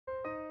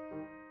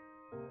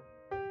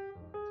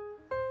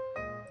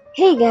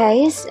Hey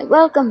guys,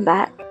 welcome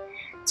back.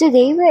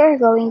 Today we are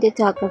going to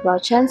talk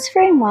about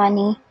transferring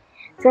money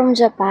from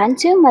Japan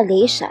to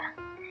Malaysia.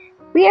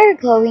 We are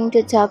going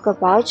to talk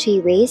about 3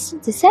 ways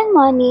to send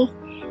money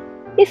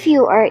if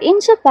you are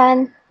in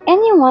Japan and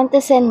you want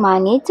to send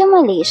money to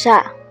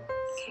Malaysia.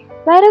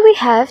 Why do we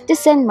have to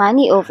send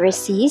money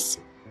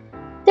overseas?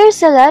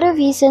 There's a lot of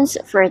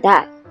reasons for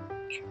that.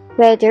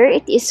 Whether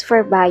it is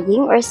for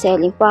buying or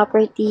selling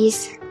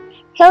properties,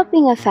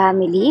 helping a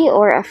family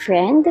or a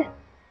friend,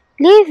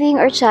 living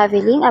or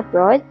traveling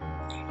abroad,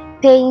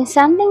 paying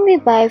something we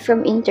buy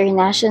from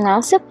international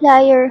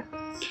supplier,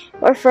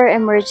 or for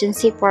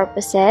emergency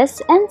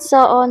purposes, and so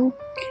on,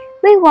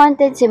 we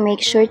wanted to make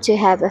sure to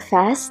have a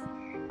fast,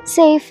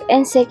 safe,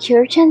 and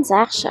secure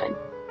transaction.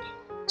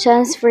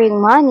 Transferring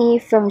money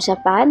from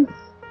Japan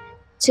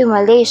to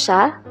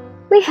Malaysia,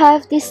 we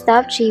have these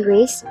top 3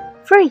 ways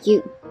for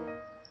you.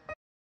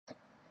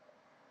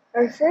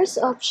 Our first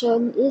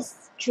option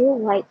is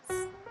through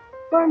Wise.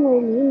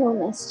 Formerly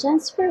known as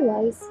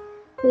TransferWise,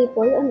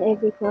 people on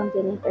every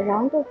continent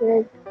around the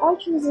world are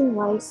choosing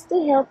Wise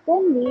to help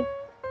them live,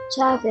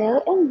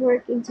 travel, and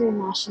work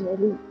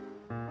internationally.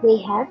 They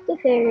have the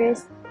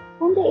fairest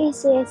and the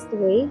easiest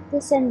way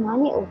to send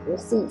money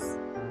overseas.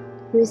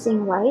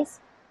 Using Wise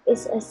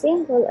is as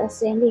simple as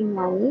sending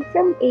money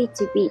from A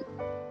to B,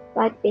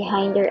 but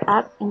behind their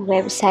app and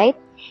website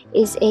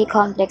is a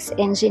complex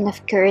engine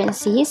of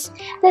currencies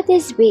that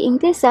is being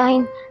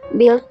designed,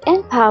 built,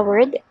 and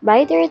powered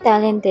by their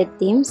talented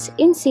teams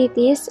in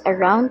cities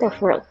around the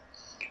world.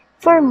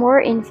 For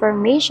more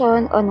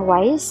information on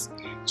Wise,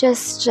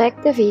 just check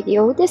the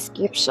video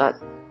description.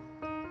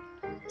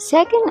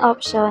 Second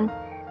option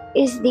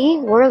is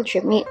the World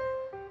Remit.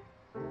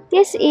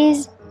 This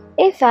is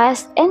a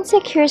fast and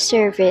secure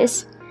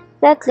service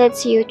that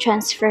lets you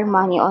transfer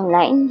money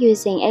online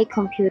using a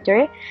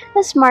computer, a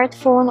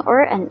smartphone,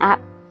 or an app.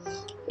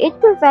 It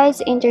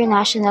provides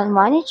international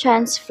money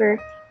transfer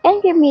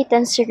and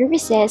remittance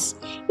services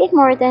in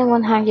more than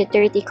 130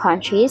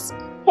 countries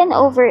and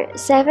over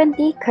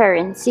 70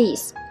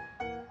 currencies.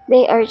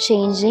 They are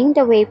changing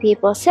the way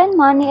people send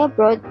money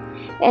abroad,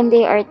 and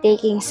they are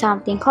taking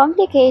something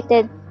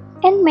complicated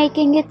and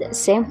making it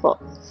simple.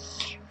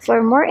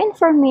 For more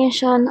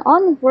information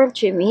on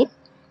World Remit,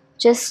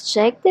 just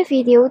check the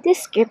video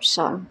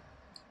description.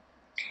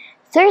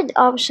 Third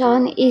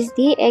option is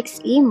the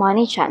XE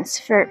Money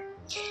Transfer.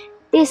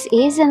 This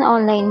is an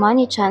online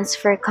money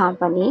transfer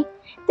company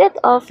that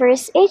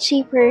offers a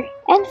cheaper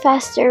and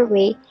faster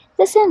way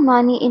to send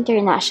money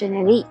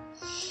internationally.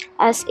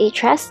 As a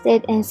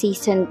trusted and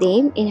seasoned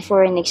name in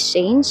foreign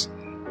exchange,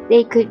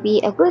 they could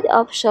be a good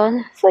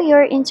option for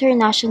your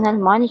international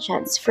money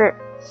transfer.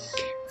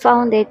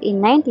 Founded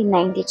in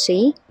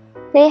 1993,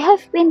 they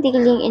have been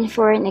dealing in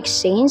foreign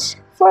exchange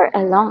for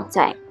a long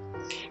time.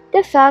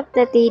 The fact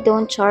that they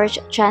don't charge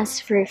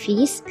transfer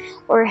fees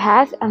or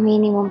have a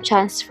minimum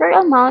transfer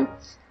amount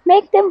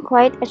make them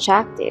quite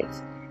attractive.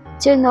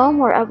 To know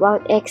more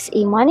about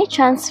XE Money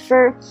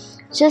Transfer,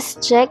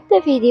 just check the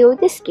video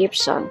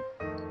description.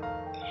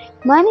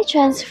 Money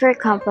transfer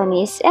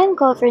companies and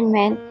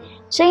government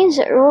change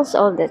rules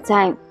all the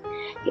time.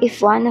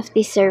 If one of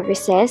these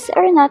services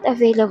are not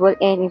available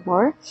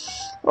anymore,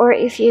 or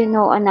if you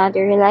know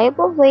another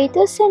reliable way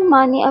to send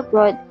money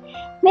abroad,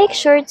 make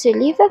sure to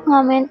leave a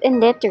comment and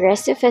let the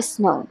rest of us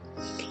know.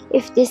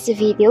 If this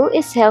video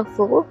is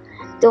helpful,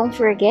 don't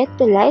forget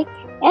to like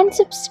and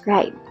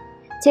subscribe.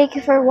 Thank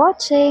you for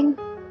watching.